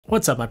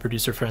What's up, my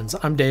producer friends?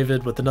 I'm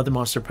David with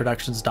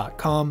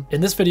anothermonsterproductions.com.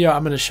 In this video,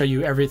 I'm going to show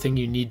you everything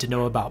you need to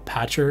know about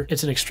Patcher.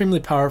 It's an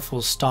extremely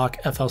powerful stock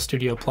FL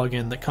Studio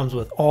plugin that comes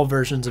with all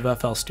versions of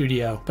FL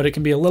Studio, but it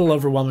can be a little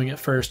overwhelming at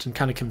first and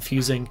kind of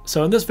confusing.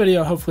 So in this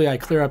video, hopefully I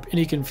clear up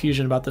any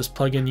confusion about this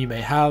plugin you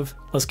may have.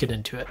 Let's get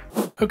into it.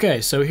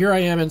 Okay, so here I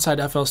am inside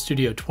FL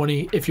Studio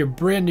 20. If you're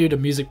brand new to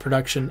music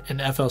production in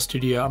FL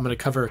Studio, I'm going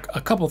to cover a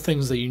couple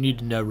things that you need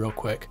to know real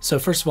quick. So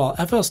first of all,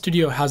 FL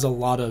Studio has a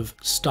lot of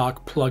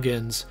stock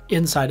plugins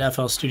inside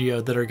FL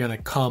Studio that are going to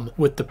come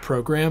with the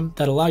program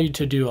that allow you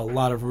to do a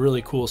lot of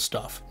really cool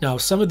stuff. Now,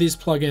 some of these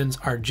plugins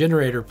are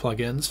generator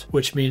plugins,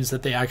 which means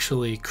that they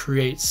actually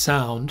create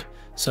sound.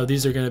 So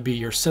these are going to be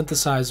your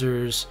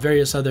synthesizers,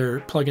 various other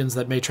plugins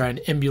that may try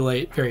and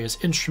emulate various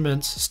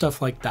instruments,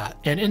 stuff like that.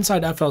 And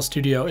inside FL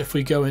Studio, if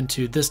we go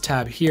into this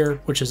tab here,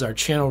 which is our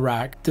channel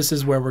rack, this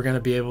is where we're going to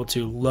be able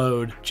to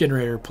load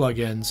generator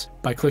plugins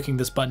by clicking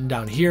this button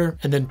down here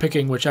and then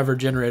picking whichever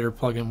generator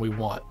plugin we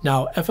want.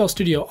 Now, FL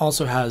Studio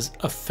also has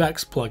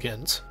effects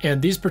plugins,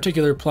 and these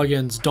particular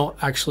plugins don't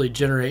actually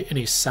generate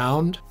any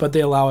sound, but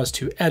they allow us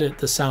to edit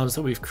the sounds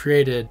that we've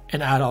created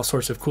and add all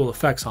sorts of cool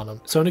effects on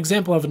them. So an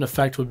example of an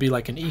effect would be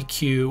like an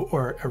EQ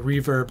or a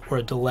reverb or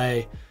a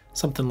delay,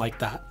 something like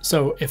that.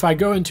 So if I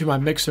go into my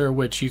mixer,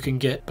 which you can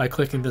get by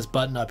clicking this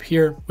button up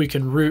here, we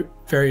can route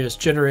various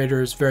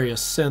generators,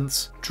 various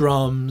synths,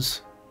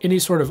 drums, any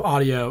sort of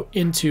audio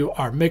into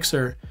our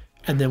mixer,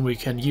 and then we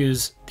can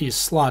use these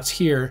slots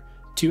here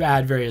to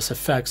add various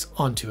effects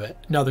onto it.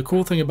 Now, the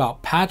cool thing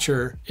about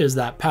Patcher is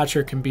that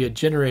Patcher can be a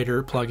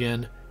generator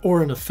plugin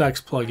or an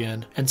effects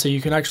plugin, and so you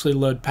can actually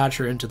load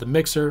Patcher into the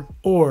mixer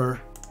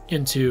or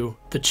into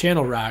the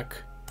channel rack,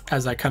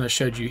 as I kind of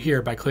showed you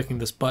here by clicking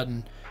this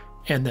button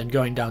and then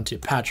going down to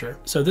Patcher.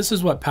 So this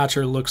is what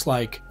Patcher looks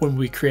like when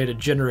we create a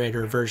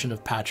generator version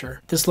of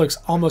Patcher. This looks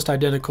almost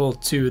identical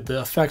to the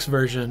effects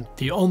version.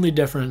 The only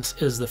difference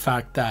is the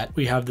fact that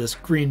we have this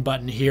green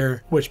button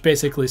here, which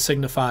basically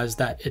signifies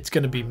that it's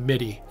going to be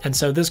MIDI. And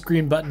so this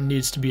green button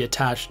needs to be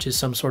attached to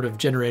some sort of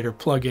generator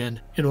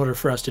plugin in order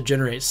for us to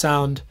generate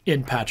sound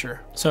in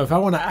Patcher. So if I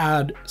want to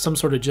add some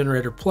sort of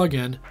generator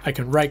plugin, I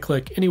can right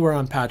click anywhere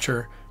on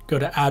Patcher, go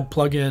to add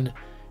plugin,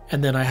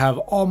 and then I have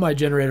all my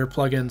generator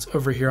plugins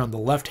over here on the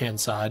left-hand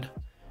side,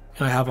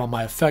 and I have all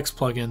my effects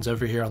plugins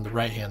over here on the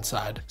right-hand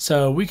side.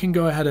 So we can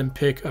go ahead and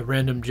pick a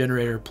random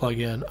generator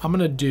plugin. I'm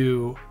gonna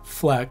do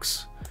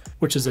Flex,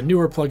 which is a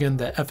newer plugin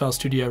that FL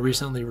Studio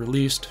recently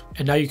released.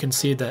 And now you can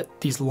see that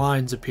these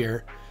lines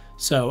appear.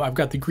 So I've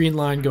got the green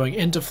line going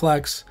into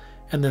Flex,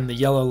 and then the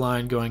yellow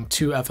line going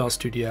to FL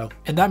Studio.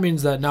 And that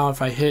means that now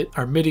if I hit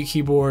our MIDI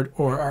keyboard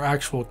or our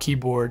actual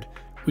keyboard,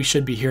 we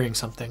should be hearing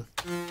something.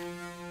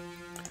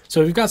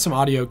 So we've got some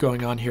audio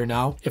going on here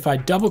now. If I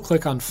double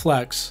click on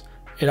Flex,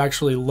 it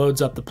actually loads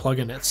up the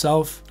plugin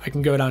itself. I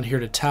can go down here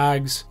to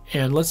tags,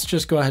 and let's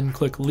just go ahead and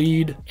click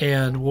lead,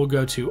 and we'll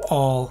go to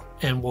all,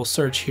 and we'll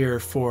search here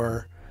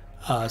for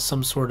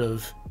some sort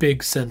of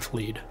big synth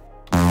lead.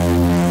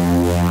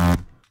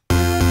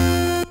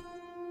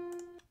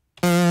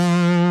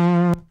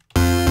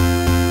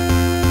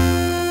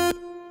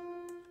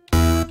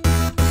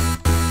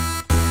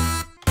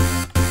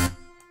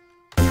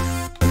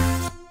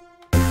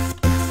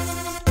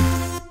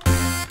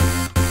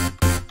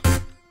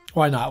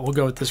 Why not? We'll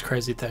go with this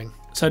crazy thing.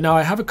 So now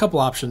I have a couple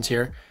options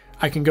here.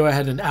 I can go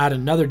ahead and add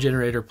another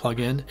generator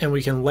plugin, and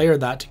we can layer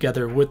that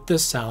together with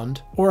this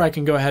sound, or I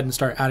can go ahead and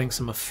start adding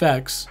some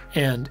effects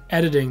and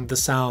editing the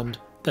sound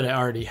that I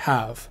already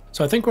have.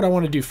 So I think what I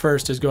want to do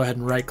first is go ahead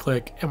and right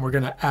click, and we're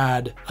going to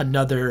add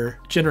another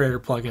generator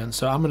plugin.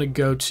 So I'm going to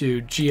go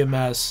to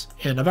GMS,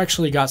 and I've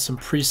actually got some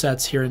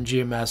presets here in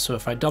GMS. So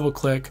if I double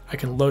click, I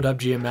can load up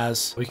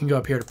GMS. We can go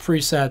up here to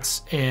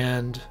presets,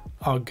 and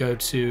I'll go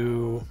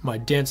to my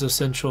Dance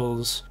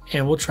Essentials,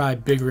 and we'll try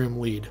Big Room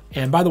Lead.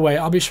 And by the way,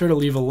 I'll be sure to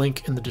leave a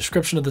link in the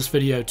description of this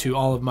video to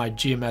all of my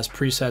GMS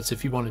presets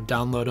if you want to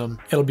download them.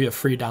 It'll be a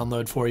free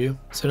download for you.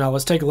 So now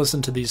let's take a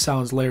listen to these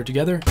sounds layered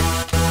together.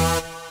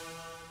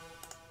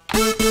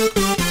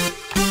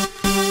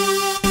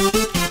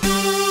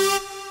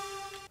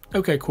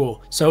 Okay,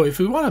 cool. So if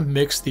we want to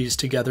mix these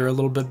together a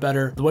little bit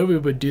better, the way we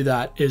would do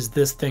that is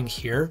this thing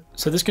here.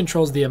 So this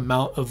controls the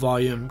amount of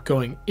volume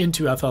going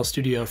into FL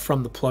Studio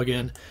from the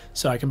plugin.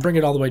 So I can bring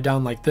it all the way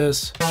down like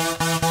this.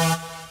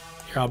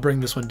 Here, I'll bring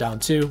this one down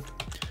too.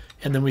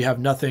 And then we have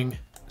nothing.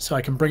 So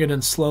I can bring it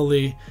in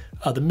slowly.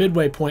 The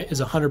midway point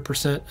is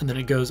 100%, and then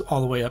it goes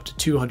all the way up to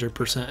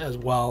 200% as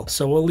well.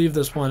 So we'll leave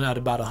this one at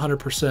about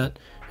 100%,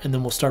 and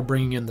then we'll start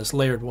bringing in this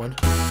layered one.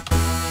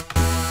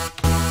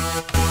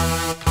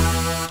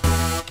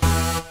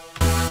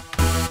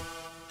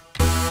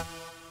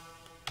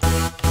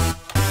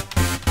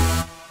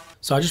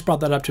 So I just brought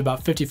that up to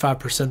about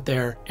 55%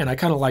 there, and I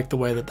kind of like the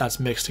way that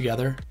that's mixed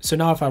together. So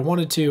now if I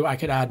wanted to, I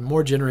could add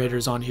more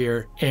generators on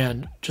here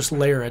and just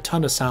layer a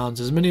ton of sounds,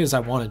 as many as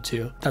I wanted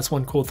to. That's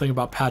one cool thing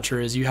about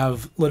Patcher is you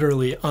have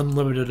literally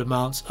unlimited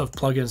amounts of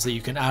plugins that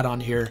you can add on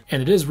here,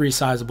 and it is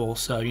resizable.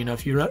 So, you know,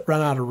 if you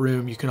run out of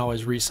room, you can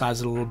always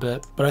resize it a little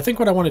bit. But I think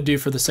what I want to do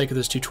for the sake of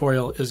this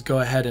tutorial is go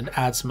ahead and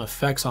add some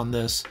effects on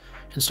this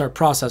and start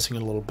processing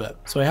it a little bit.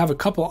 So I have a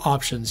couple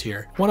options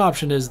here. One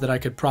option is that I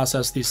could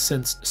process these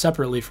synths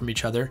separately from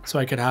each other. So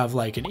I could have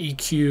like an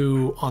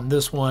EQ on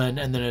this one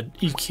and then an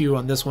EQ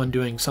on this one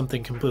doing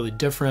something completely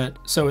different.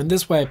 So in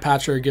this way,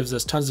 Patcher gives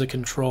us tons of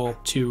control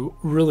to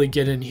really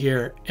get in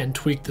here and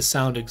tweak the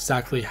sound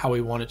exactly how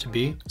we want it to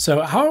be.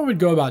 So how I would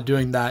go about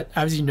doing that,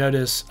 as you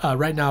notice,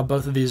 right now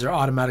both of these are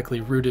automatically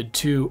routed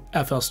to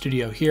FL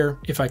Studio here.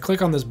 If I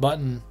click on this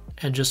button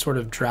and just sort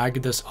of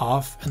drag this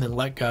off and then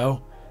let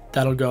go,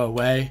 that'll go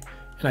away,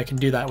 and I can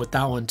do that with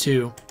that one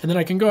too. And then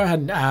I can go ahead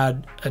and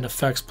add an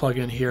effects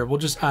plugin here. We'll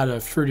just add a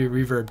Fruity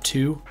Reverb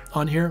 2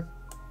 on here,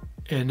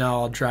 and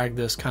now I'll drag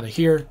this kind of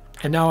here,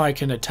 and now I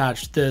can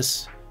attach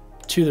this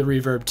to the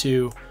Reverb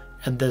 2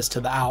 and this to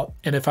the out.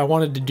 And if I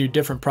wanted to do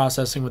different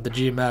processing with the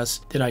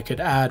GMS, then I could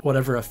add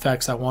whatever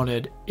effects I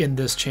wanted in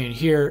this chain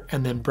here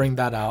and then bring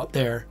that out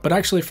there. But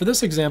actually for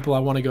this example, I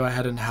want to go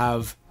ahead and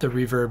have the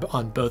reverb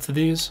on both of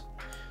these.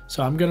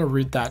 So I'm going to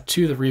route that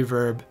to the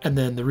reverb, and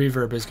then the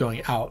reverb is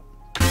going out.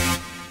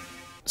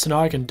 So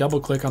now I can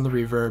double click on the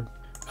reverb.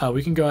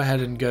 We can go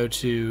ahead and go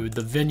to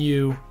the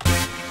venue.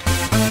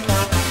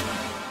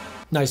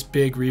 Nice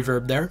big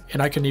reverb there.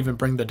 And I can even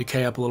bring the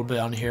decay up a little bit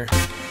on here.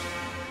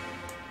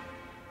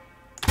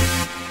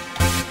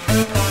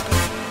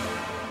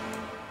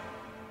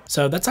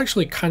 So that's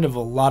actually kind of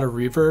a lot of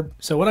reverb.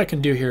 So what I can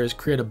do here is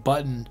create a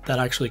button that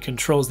actually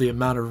controls the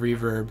amount of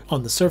reverb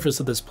on the surface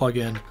of this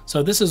plugin.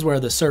 So this is where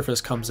the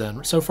surface comes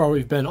in. So far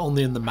we've been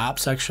only in the map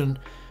section.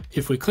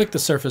 If we click the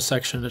surface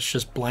section, it's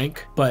just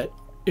blank. But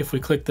if we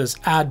click this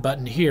add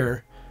button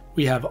here,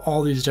 we have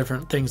all these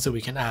different things that we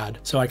can add.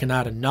 So I can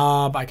add a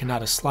knob, I can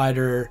add a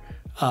slider,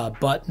 a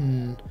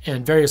button,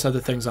 and various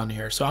other things on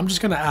here. So I'm just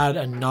gonna add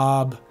a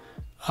knob.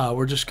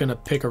 We're just gonna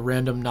pick a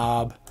random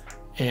knob,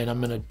 and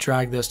I'm gonna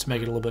drag this to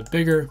make it a little bit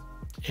bigger,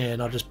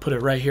 and I'll just put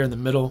it right here in the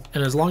middle.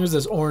 And as long as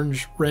this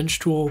orange wrench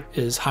tool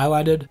is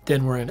highlighted,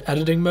 then we're in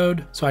editing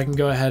mode. So I can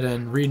go ahead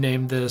and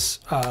rename this.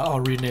 I'll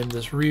rename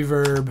this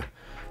reverb.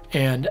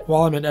 And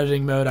while I'm in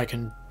editing mode, I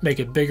can make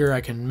it bigger.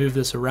 I can move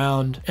this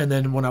around. And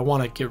then when I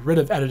want to get rid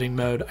of editing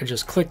mode, I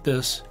just click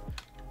this,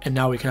 and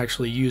now we can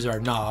actually use our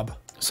knob.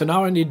 So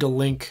now I need to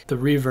link the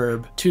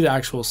reverb to the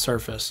actual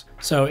surface.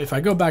 So if I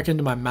go back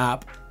into my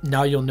map,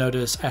 now you'll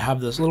notice I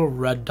have this little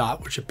red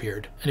dot which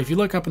appeared. And if you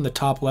look up in the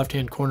top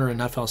left-hand corner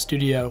in FL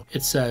Studio,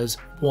 it says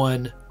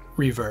 1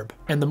 reverb.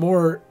 And the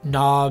more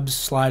knobs,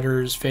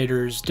 sliders,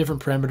 faders,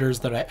 different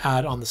parameters that I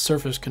add on the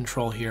surface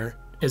control here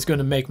is going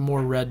to make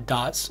more red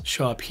dots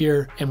show up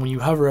here. And when you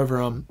hover over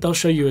them, they'll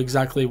show you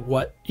exactly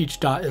what each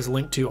dot is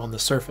linked to on the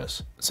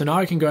surface. So now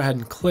I can go ahead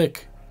and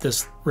click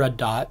this red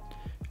dot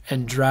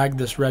and drag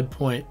this red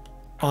point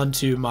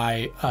onto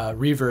my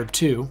reverb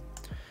 2,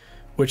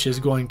 which is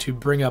going to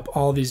bring up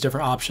all these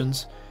different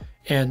options.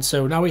 And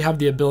so now we have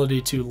the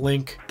ability to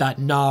link that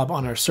knob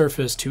on our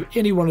surface to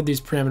any one of these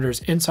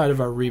parameters inside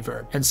of our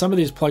reverb. And some of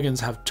these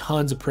plugins have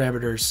tons of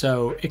parameters,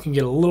 so it can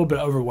get a little bit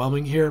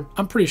overwhelming here.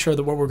 I'm pretty sure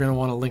that what we're going to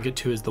want to link it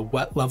to is the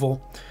wet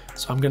level.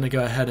 So I'm going to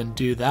go ahead and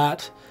do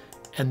that.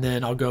 And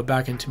then I'll go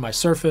back into my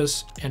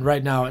surface, and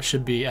right now it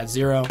should be at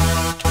 0.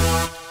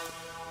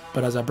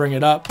 But as I bring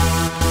it up,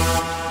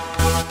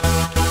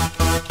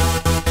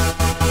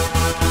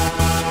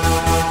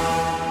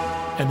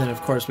 and then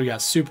of course we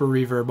got super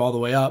reverb all the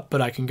way up,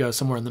 but I can go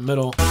somewhere in the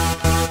middle.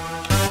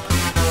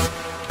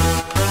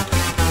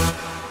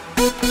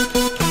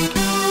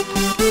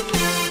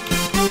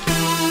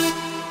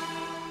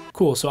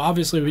 Cool, so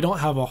obviously we don't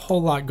have a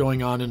whole lot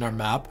going on in our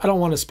map. I don't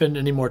want to spend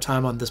any more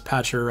time on this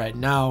patcher right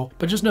now,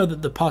 but just know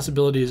that the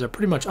possibilities are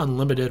pretty much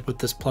unlimited with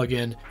this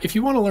plugin. If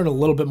you want to learn a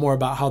little bit more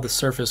about how the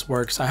surface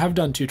works, I have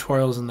done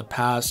tutorials in the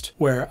past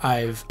where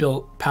I've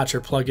built patcher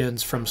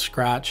plugins from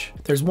scratch.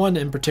 There's one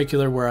in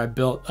particular where I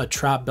built a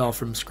trap bell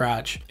from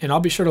scratch, and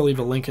I'll be sure to leave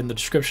a link in the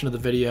description of the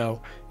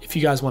video if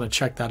you guys want to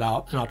check that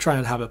out, and I'll try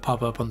and have it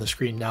pop up on the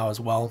screen now as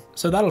well.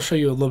 So that'll show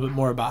you a little bit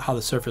more about how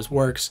the surface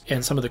works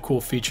and some of the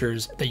cool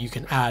features that you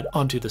can add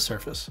onto the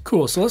surface.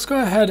 Cool, so let's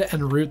go ahead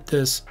and route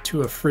this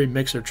to a free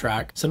mixer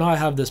track. So now I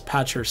have this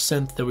patcher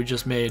synth that we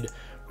just made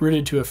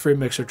routed to a free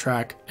mixer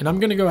track, and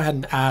I'm gonna go ahead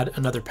and add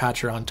another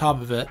patcher on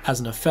top of it as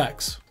an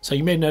effects. So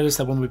you may notice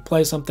that when we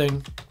play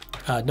something,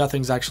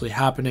 nothing's actually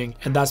happening,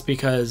 and that's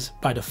because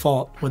by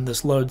default, when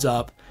this loads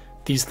up,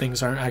 these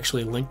things aren't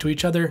actually linked to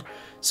each other.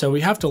 So we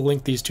have to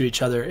link these to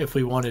each other if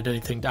we wanted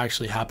anything to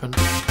actually happen.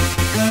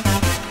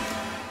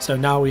 So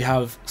now we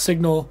have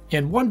signal,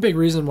 and one big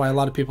reason why a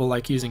lot of people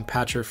like using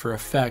Patcher for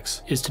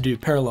effects is to do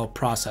parallel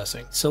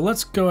processing. So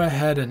let's go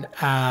ahead and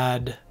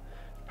add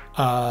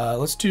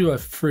Let's do a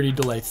Fruity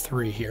Delay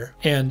 3 here.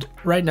 And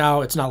right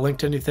now it's not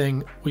linked to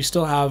anything. We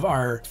still have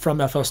our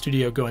from FL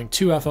Studio going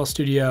to FL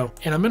Studio,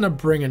 and I'm gonna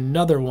bring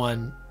another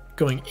one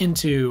going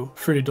into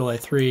Fruity Delay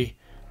 3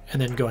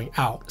 and then going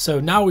out. So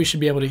now we should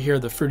be able to hear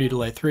the Fruity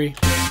Delay 3.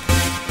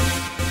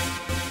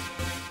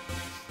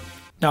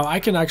 Now I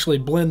can actually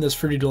blend this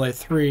Fruity Delay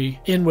 3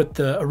 in with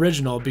the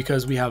original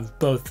because we have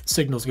both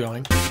signals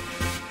going.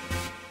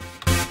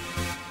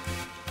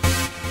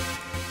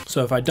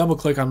 So if I double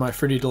click on my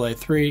Fruity Delay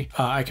 3,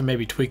 I can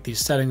maybe tweak these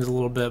settings a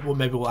little bit. Well,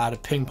 maybe we'll add a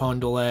ping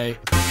pong delay.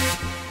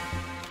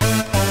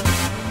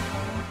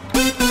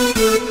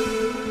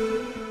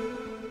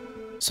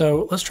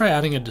 So let's try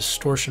adding a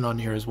distortion on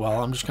here as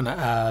well. I'm just gonna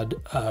add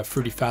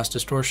Fruity Fast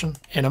Distortion,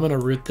 and I'm gonna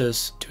route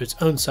this to its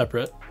own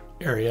separate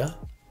area.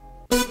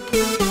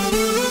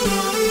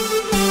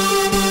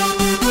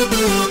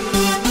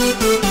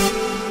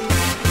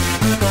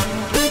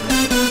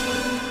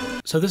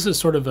 So this is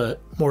sort of a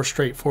more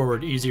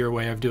straightforward, easier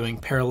way of doing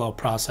parallel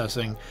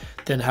processing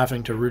than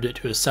having to route it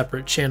to a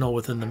separate channel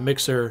within the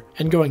mixer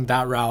and going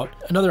that route.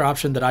 Another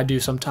option that I do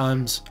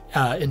sometimes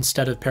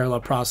instead of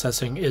parallel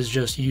processing is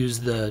just use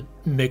the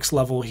mix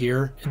level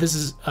here. This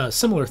is a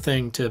similar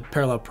thing to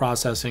parallel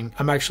processing.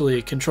 I'm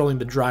actually controlling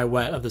the dry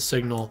wet of the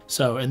signal.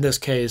 So in this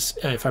case,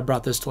 if I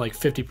brought this to like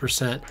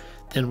 50%,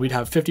 then we'd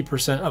have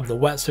 50% of the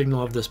wet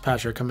signal of this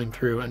patcher coming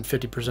through and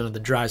 50% of the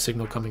dry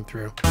signal coming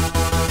through.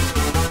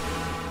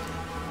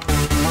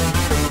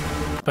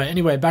 But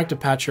anyway, back to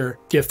Patcher.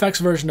 The effects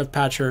version of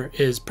Patcher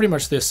is pretty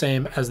much the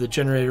same as the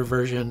generator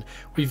version.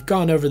 We've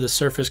gone over the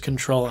surface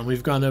control and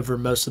we've gone over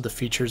most of the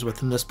features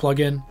within this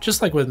plugin.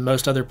 Just like with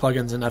most other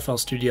plugins in FL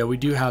Studio, we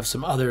do have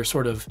some other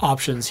sort of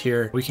options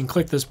here. We can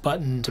click this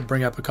button to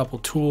bring up a couple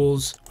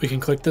tools. We can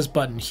click this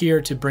button here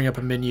to bring up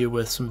a menu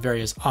with some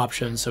various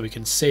options, so we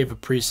can save a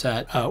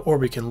preset or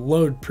we can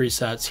load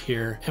presets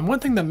here. And one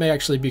thing that may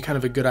actually be kind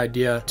of a good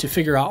idea to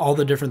figure out all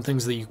the different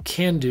things that you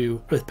can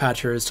do with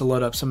Patcher is to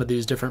load up some of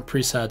these different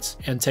presets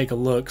and take a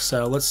look.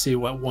 So let's see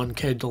what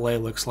 1K delay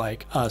looks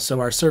like.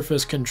 So our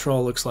surface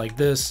control looks like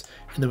this,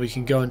 and then we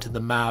can go into the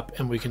map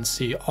and we can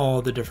see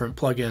all the different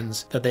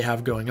plugins that they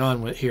have going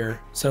on with here.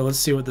 So let's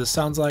see what this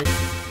sounds like.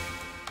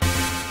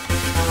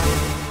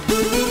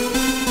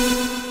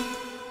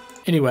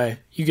 Anyway,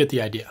 you get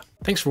the idea.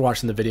 Thanks for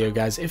watching the video,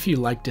 guys. If you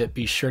liked it,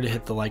 be sure to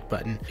hit the like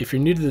button. If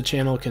you're new to the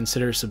channel,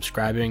 consider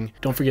subscribing.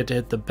 Don't forget to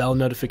hit the bell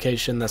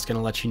notification. That's going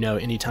to let you know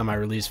anytime I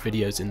release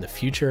videos in the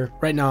future.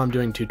 Right now I'm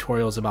doing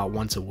tutorials about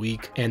once a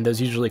week, and those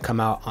usually come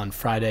out on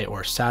Friday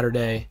or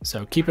Saturday,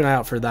 so keep an eye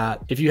out for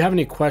that. If you have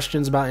any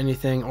questions about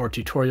anything or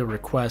tutorial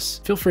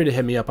requests, feel free to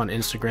hit me up on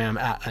Instagram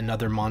at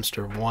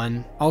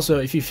anothermonster1. Also,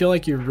 if you feel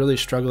like you're really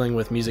struggling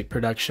with music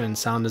production,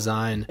 sound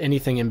design,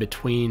 anything in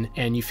between,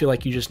 and you feel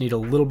like you just need a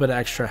little bit of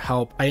extra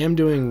help, I am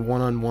doing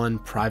one-on-one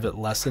private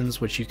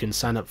lessons, which you can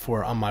sign up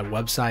for on my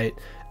website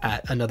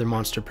at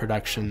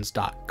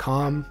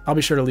anothermonsterproductions.com. I'll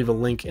be sure to leave a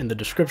link in the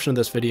description of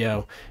this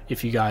video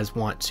if you guys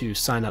want to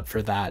sign up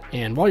for that.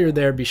 And while you're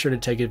there, be sure to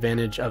take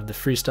advantage of the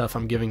free stuff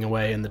I'm giving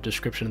away in the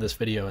description of this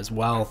video as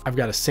well. I've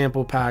got a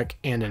sample pack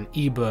and an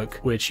ebook,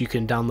 which you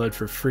can download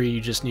for free.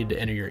 You just need to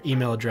enter your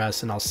email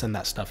address and I'll send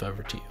that stuff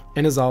over to you.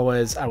 And as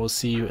always, I will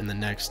see you in the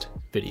next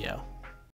video.